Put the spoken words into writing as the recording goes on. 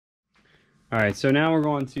All right, so now we're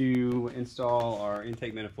going to install our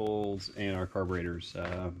intake manifolds and our carburetors.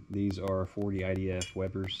 These are 40 IDF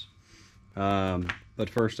Webers. But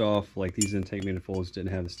first off, like, these intake manifolds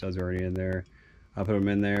didn't have the studs already in there. I put them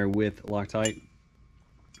in there with Loctite.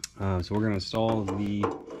 So we're going to install the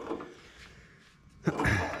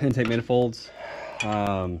intake manifolds.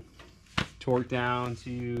 Torque down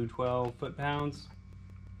to 12 foot-pounds.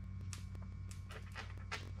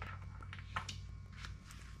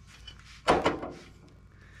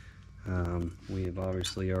 We have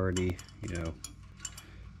obviously already,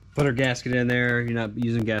 put our gasket in there. You're not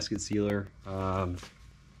using gasket sealer. And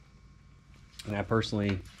I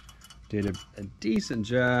personally did a decent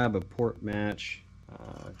job of port match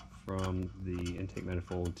from the intake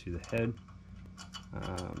manifold to the head.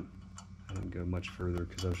 I didn't go much further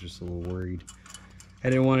because I was just a little worried. I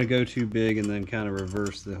didn't want to go too big and then kind of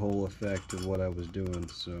reverse the whole effect of what I was doing.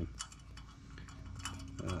 So,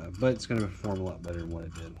 but it's going to perform a lot better than what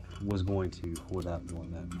it was going to without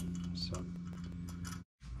doing that. So,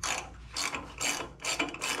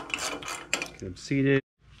 get them seated.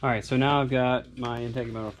 All right, so now I've got my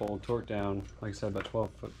intake manifold torqued down, like I said, about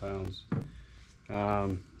 12 foot-pounds.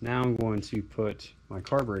 Now I'm going to put my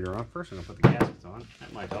carburetor on. First, I'm going to put the gaskets on.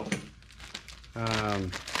 That might help.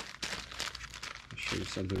 I'll show you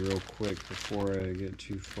something real quick before I get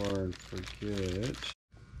too far and forget.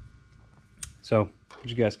 So, put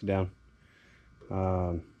your gasket down.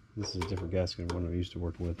 This is a different gasket than one I'm used to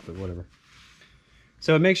working with, but whatever.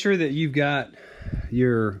 So make sure that you've got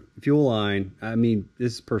your fuel line. I mean,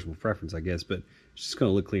 this is personal preference, I guess, but it's just going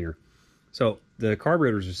to look cleaner. So the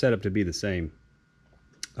carburetors are set up to be the same.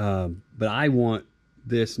 But I want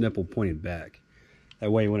this nipple pointed back.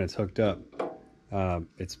 That way when it's hooked up,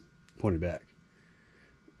 it's pointed back.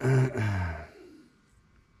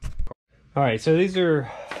 All right, so these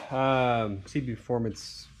are CB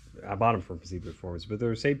Performance. I bought them from CB Performance, but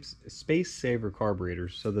they're space saver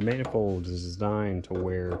carburetors. So the manifold is designed to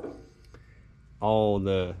where all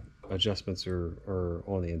the adjustments are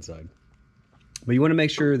on the inside. But you want to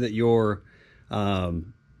make sure that your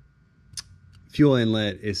fuel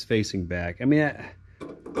inlet is facing back. I mean,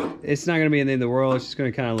 it's not going to be in the end of the world. It's just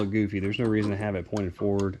going to kind of look goofy. There's no reason to have it pointed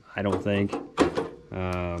forward, I don't think.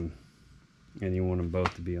 And you want them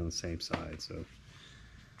both to be on the same side. So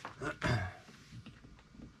I'm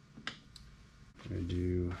going to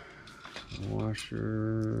do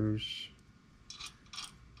washers.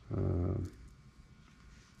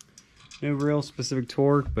 No real specific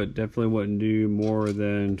torque, but definitely wouldn't do more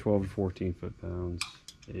than 12 to 14 foot-pounds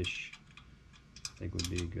ish. I think would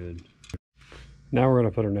be good. Now we're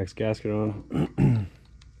going to put our next gasket on.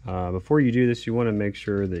 Before you do this, you want to make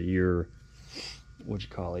sure that your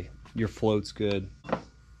float's good.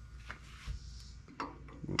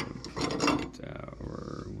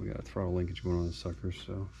 We got throttle linkage going on the sucker,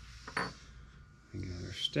 so we got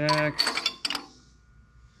our stacks.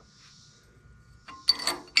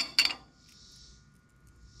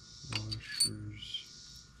 Washers.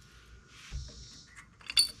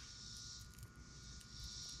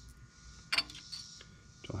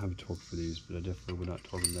 Don't have a torque for these, but I definitely would not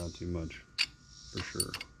torque them down too much, for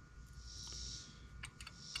sure.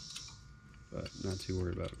 But not too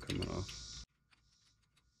worried about it coming off.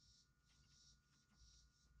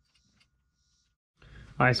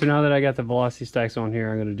 All right, so now that I got the velocity stacks on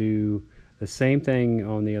here, I'm going to do the same thing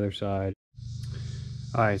on the other side.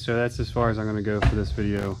 All right, so that's as far as I'm going to go for this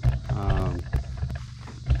video. I'm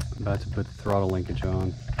about to put the throttle linkage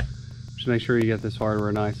on. Just make sure you get this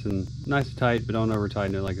hardware nice and tight, but don't over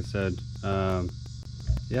tighten it, like I said.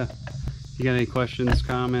 Yeah, if you got any questions,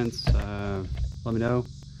 comments, let me know.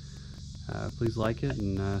 Please like it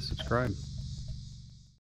and subscribe.